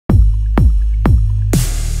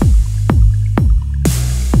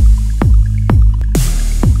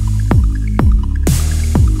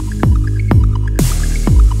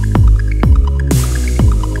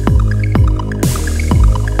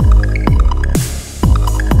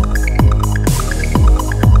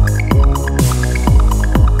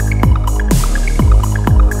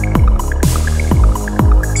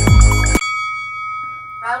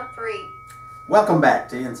Welcome back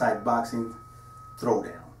to Inside Boxing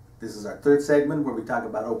Throwdown. This is our third segment where we talk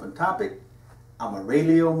about open topic. I'm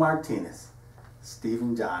Aurelio Martinez,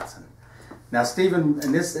 Stephen Johnson. Now, Stephen,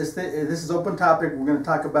 and this is open topic. We're going to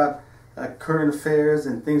talk about current affairs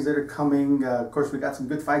and things that are coming. Of course, we got some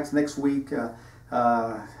good fights next week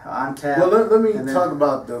on tap. Well, let me talk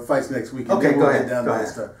about the fights next week. Okay, go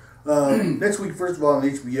ahead. Next week, first of all, on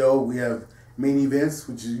HBO, we have main events,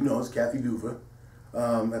 which is, it's Kathy Duva.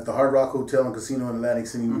 At the Hard Rock Hotel and Casino in Atlantic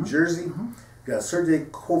City, New Jersey. Got Sergey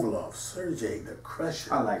Kovalev, Sergey the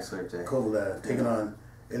Crusher. I like Sergey. Kovalev taking on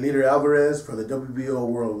Eleider Alvarez for the WBO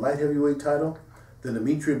World Light Heavyweight title. Then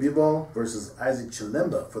Dmitry Bivol versus Isaac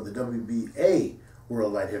Chilemba for the WBA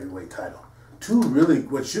World Light Heavyweight title. Two really,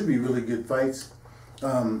 what should be really good fights.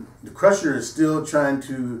 The Crusher is still trying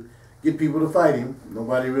to get people to fight him.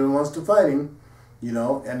 Nobody really wants to fight him,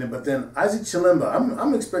 but then Isaac Chilemba,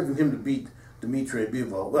 I'm expecting him to beat Dmitry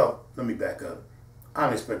Bivol. Well, let me back up.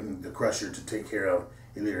 I'm expecting the Crusher to take care of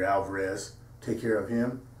Eleider Alvarez, take care of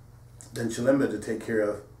him. Then Chilemba to take care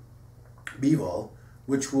of Bivol,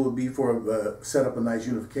 which will be for set up a nice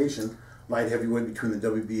unification light heavyweight between the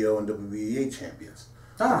WBO and WBA champions.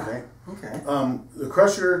 Okay. The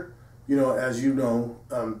Crusher, as you know,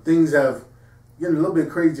 things have getting a little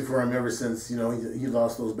bit crazy for him ever since he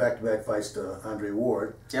lost those back-to-back fights to Andre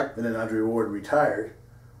Ward. Yep. And then Andre Ward retired.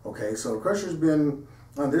 Okay, so Crusher's been,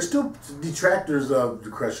 there's still detractors of the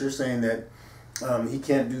Crusher saying that he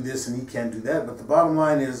can't do this and he can't do that, but the bottom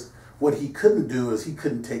line is what he couldn't do is he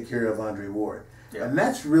couldn't take care of Andre Ward. Yep. And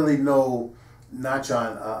that's really no notch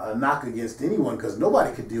on a knock against anyone because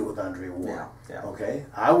nobody could deal with Andre Ward. Yeah. Okay,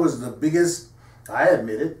 I was the biggest, I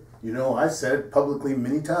admit it, I said it publicly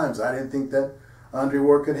many times, I didn't think that Andre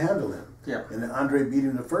Ward could handle him. Yeah. And then Andre beat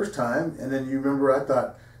him the first time, and then you remember I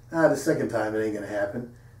thought, the second time it ain't going to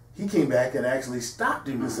happen. He came back and actually stopped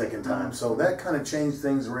him the second time. So that kind of changed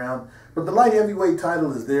things around. But the light heavyweight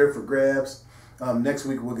title is there for grabs. Next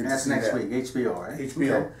week we'll get to see that. That's next week, HBO, right?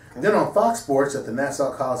 HBO. Okay. Then on Fox Sports at the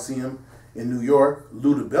Nassau Coliseum in New York,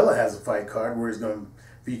 Lou DiBella has a fight card where he's going to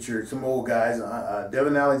feature some old guys,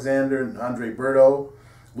 Devin Alexander and Andre Berto,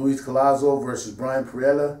 Luis Collazo versus Brian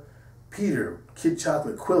Perella, Peter Kid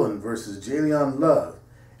Chocolate Quillen versus Jalen Love,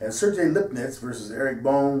 and Sergey Lipnitz versus Eric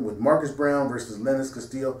Bone with Marcus Brown versus Lennox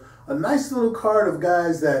Castillo. A nice little card of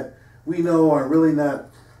guys that we know are really not.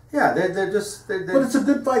 Yeah, they're but it's a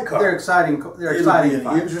good fight card. They're exciting.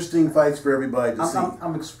 It'll be interesting fights for everybody to see.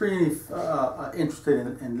 I'm extremely interested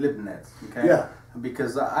in Lipnitz. Okay. Yeah.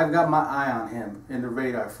 Because I've got my eye on him in the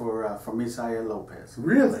radar for Misael Lopez.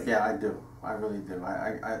 Really? Yeah, I do. I really do.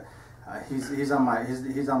 He's on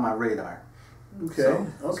my radar. Okay.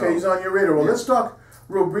 He's on your radar. Well, let's talk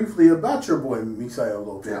real briefly about your boy Misael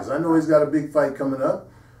Lopez. Yeah. I know he's got a big fight coming up.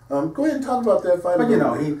 Go ahead and talk about that fight. But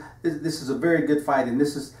this is a very good fight, and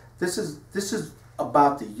this is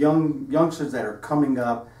about the youngsters that are coming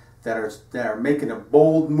up, that are making a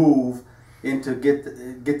bold move into get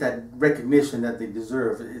that recognition that they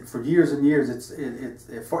deserve. For years and years,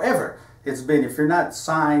 it's forever. It's been, if you're not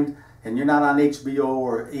signed and you're not on HBO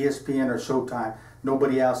or ESPN or Showtime,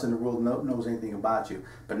 nobody else in the world knows anything about you.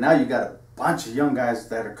 But now you got a bunch of young guys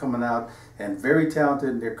that are coming out and very talented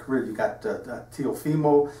in their career. You got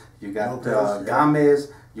Teofimo, you got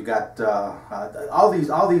Gomez, you got all these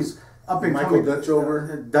up and coming. Michael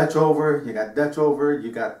Dutchover. You got Dutchover.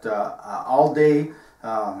 You got All Day.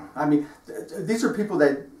 These are people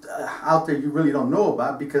that out there you really don't know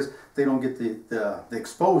about because they don't get the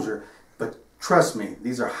exposure. But trust me,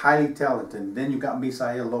 these are highly talented. And then you got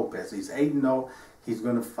Misael Lopez. He's 8-0. He's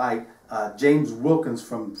going to fight James Wilkins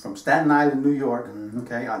from Staten Island, New York,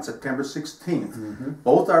 okay, on September 16th.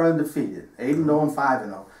 Both are undefeated, 8-0 and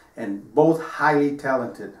 5-0, and both highly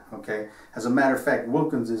talented, okay. As a matter of fact,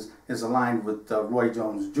 Wilkins is aligned with Roy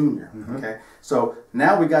Jones Jr., okay. So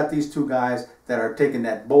now we got these two guys that are taking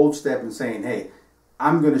that bold step and saying, hey,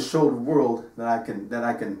 I'm going to show the world that I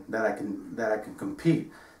can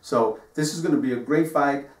compete. So this is going to be a great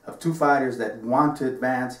fight of two fighters that want to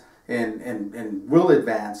advance and will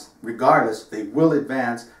advance regardless. They will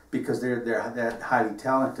advance because they're that highly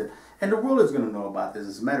talented. And the world is going to know about this.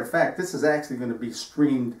 As a matter of fact, this is actually going to be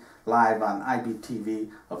streamed live on IBTV,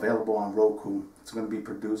 available on Roku. It's going to be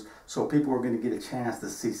produced. So people are going to get a chance to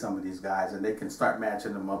see some of these guys, and they can start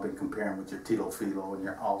matching them up and comparing with your Tito Filo and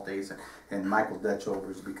your All Days and Michael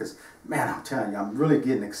Dutchovers, because, man, I'm telling you, I'm really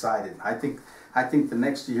getting excited. I think the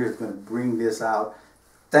next year is going to bring this out,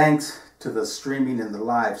 thanks to the streaming and the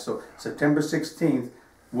live. So September 16th,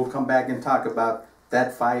 we'll come back and talk about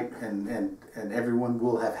that fight, and everyone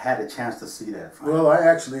will have had a chance to see that fight. Well, I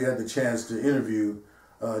actually had the chance to interview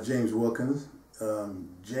James Wilkins.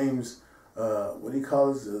 James what do you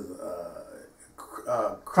call this?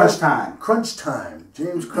 Crunch Time. Crunch Time.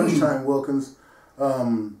 James Crunch Time Wilkins.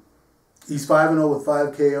 He's 5-0 with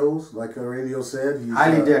 5 KOs, like radio said. He's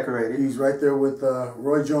highly decorated. He's right there with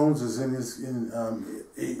Roy Jones. Is in his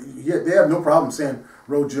they have no problem saying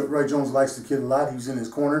Roy Jones likes the kid a lot. He was in his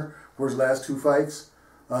corner for his last 2 fights.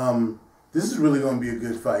 This is really going to be a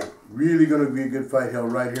good fight. Really going to be a good fight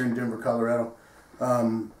held right here in Denver, Colorado.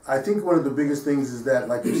 I think one of the biggest things is that,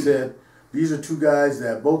 like you said, these are 2 guys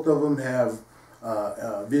that both of them have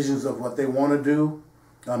visions of what they want to do.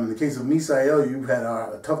 In the case of Misael, you've had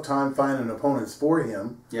a tough time finding opponents for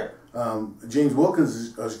him. Yeah. James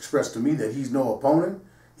Wilkins has expressed to me that he's no opponent.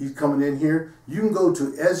 He's coming in here. You can go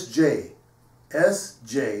to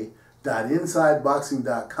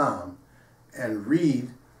sj.insideboxing.com and read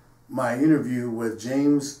my interview with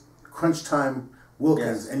James Crunch Time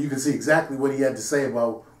Wilkins, and you can see exactly what he had to say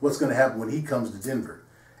about what's going to happen when he comes to Denver.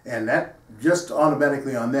 And that, just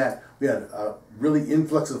automatically on that, we had a really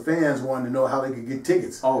influx of fans wanting to know how they could get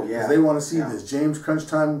tickets. Oh, yeah. Because they want to see this. James Crunch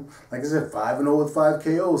Time, like I said, 5-0 with 5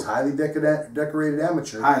 KOs, highly decorated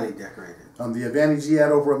amateur. Highly decorated. The advantage he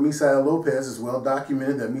had over Misael Lopez is well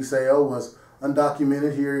documented, that Misael was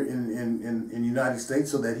undocumented here in the United States,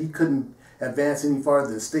 so that he couldn't advance any farther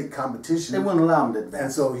than state competition. They wouldn't allow him to advance.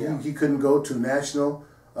 And so he couldn't go to national,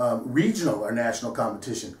 regional or national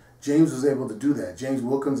competition. James was able to do that. James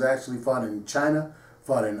Wilkins actually fought in China,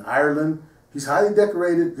 fought in Ireland. He's highly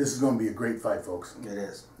decorated. This is going to be a great fight, folks. It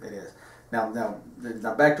is. It is. Now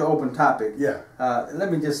back to open topic. Yeah.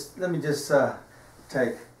 Let me just tell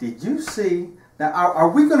you. Did you see? Now, are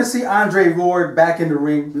we going to see Andre Ward back in the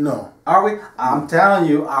ring? No. Are we? I'm telling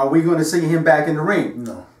you, are we going to see him back in the ring?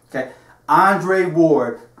 No. Okay. Andre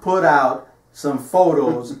Ward put out some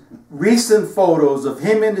photos, recent photos of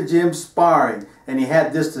him in the gym sparring, and he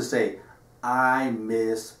had this to say: "I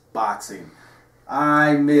miss boxing.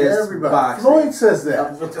 I miss boxing." Floyd says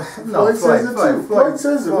that. No, Floyd says it too. Floyd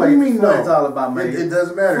says it. What do you mean? Floyd's all about money. It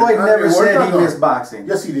doesn't matter. Floyd never said he missed boxing.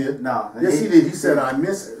 Yes, he did. No. Yes, he did. He said, "I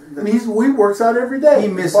miss it." And he works out every day. He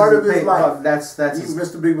misses part of his life. That's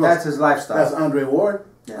Mr. Big Boss. That's his lifestyle. That's Andre Ward.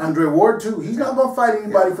 Yeah. Andre Ward too. He's not gonna fight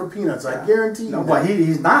anybody for peanuts. I guarantee you. No, but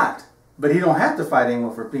he's not. But he don't have to fight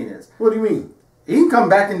anyone for peanuts. What do you mean? He can come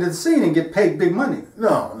back into the scene and get paid big money.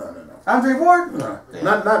 No. Andre Ward? No. Yeah.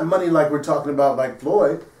 Not money like we're talking about, like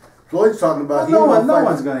Floyd. Floyd's talking about. No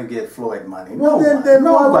one's going to get Floyd money. Well, then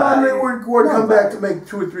why would Andre Ward come back to make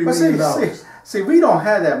 $2 or $3 million? See, we don't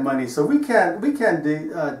have that money, so we can't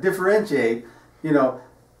differentiate, $20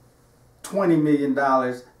 million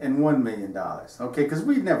and $1 million. Okay, because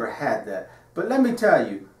we've never had that. But let me tell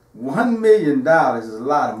you, $1 million is a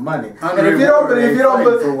lot of money. And if you don't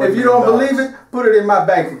believe it, put it in my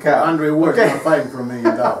bank account. Andre Ward's not fighting for $1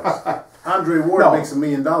 million. Andre Ward makes $1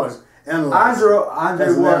 million.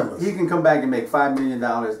 Andre Ward, he can come back and make $5 million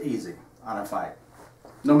easy on a fight,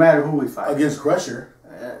 no matter who we fight. Against Crusher.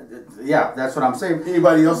 Yeah, that's what I'm saying.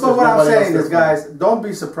 Anybody else? But what I'm saying is, guys, don't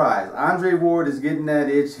be surprised. Andre Ward is getting that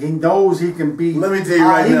itch. He knows he can beat. Let me tell you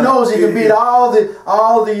right now. He knows he can beat all the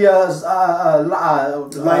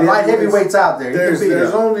light heavyweights out there.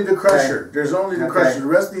 There's only the Crusher. Okay. There's only the Crusher. The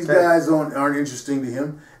rest of these guys aren't interesting to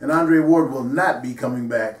him. And Andre Ward will not be coming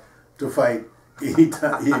back to fight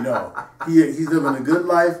anytime. He's living a good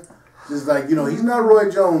life. Just like he's not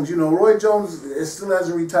Roy Jones. Roy Jones still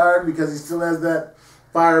hasn't retired because he still has that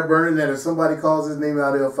fire burning that if somebody calls his name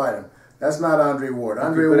out, he'll fight him. That's not Andre Ward.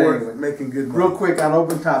 Andre Ward making good money. Real quick on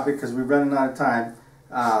open topic because we're running out of time.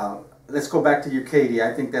 Let's go back to your Katie.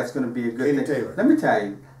 I think that's going to be a good thing. Katie Taylor. Let me tell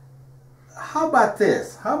you. How about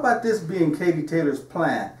this? How about this being Katie Taylor's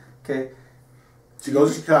plan? Okay. She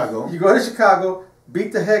goes to Chicago. You go to Chicago.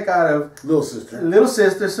 Beat the heck out of little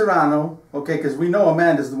sister Serrano, okay? Because we know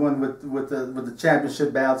Amanda's the one with the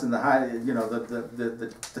championship bouts and the high,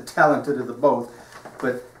 the talented of the both.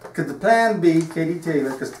 But could the plan be Katie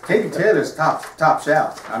Taylor? Because Katie Taylor's top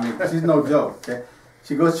shelf. I mean, she's no joke. Okay,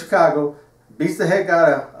 she goes to Chicago, beats the heck out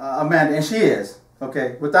of Amanda, and she is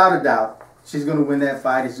without a doubt. She's going to win that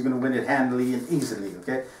fight. She's going to win it handily and easily.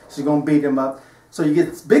 Okay, she's going to beat him up. So you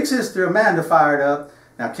get big sister Amanda fired up.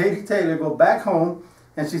 Now Katie Taylor go back home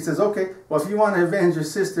and she says, "Okay, well if you want to avenge your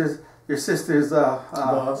sister's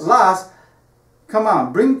loss, come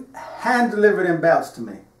on, bring hand-delivered them belts to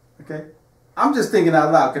me." Okay, I'm just thinking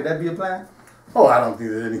out loud. Could that be a plan? Oh, I don't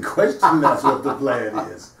think there's any question that's what the plan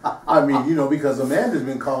is. I mean, because Amanda's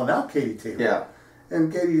been calling out Katie Taylor. Yeah.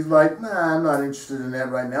 And Katie's like, "Nah, I'm not interested in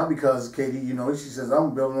that right now," because Katie, she says,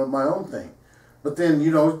 "I'm building up my own thing." But then,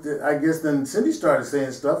 I guess then Cindy started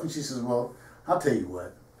saying stuff and she says, "Well, I'll tell you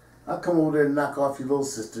what. I'll come over there and knock off your little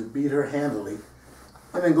sister, beat her handily,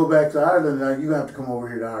 and then go back to Ireland. Now you have to come over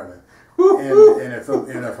here to Ireland. And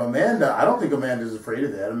if Amanda, I don't think Amanda's afraid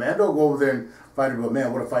of that. Amanda will go over there and fight her, but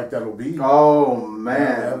man, what a fight that'll be. Oh man,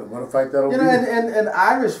 yeah, what a fight that'll be. And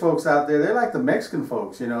Irish folks out there, they're like the Mexican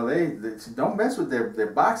folks. They don't mess with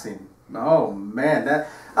their boxing. Oh man,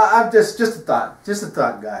 I'm just a thought,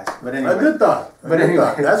 guys. But anyway, a good thought.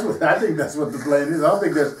 That's what I think. That's what the plan is. I don't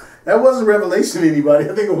think that wasn't revelation to anybody.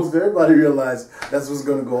 I think it was everybody realized that's what's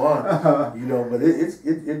going to go on. But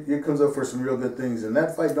it comes up for some real good things. And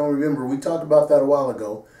that fight, don't remember, we talked about that a while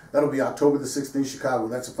ago. That'll be October the 6th in Chicago.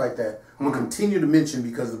 That's a fight that we'll continue to mention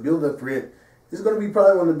because the build-up for it is going to be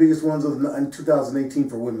probably one of the biggest ones in 2018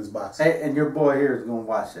 for women's boxing. Hey, and your boy here is going to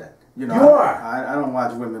watch that. You are. I don't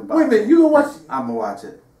watch women boxing. Wait a minute, you gonna watch? I'm gonna watch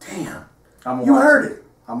it. Damn. You heard it.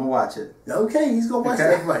 I'm gonna watch it. Okay, he's gonna watch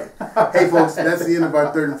that fight. Hey folks, that's the end of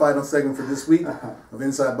our third and final segment for this week of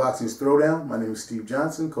Inside Boxing's Throwdown. My name is Steve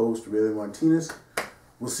Johnson, co-host Aurelio Martinez.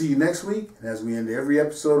 We'll see you next week, and as we end every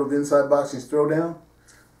episode of Inside Boxing's Throwdown,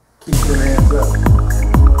 keep your hands up.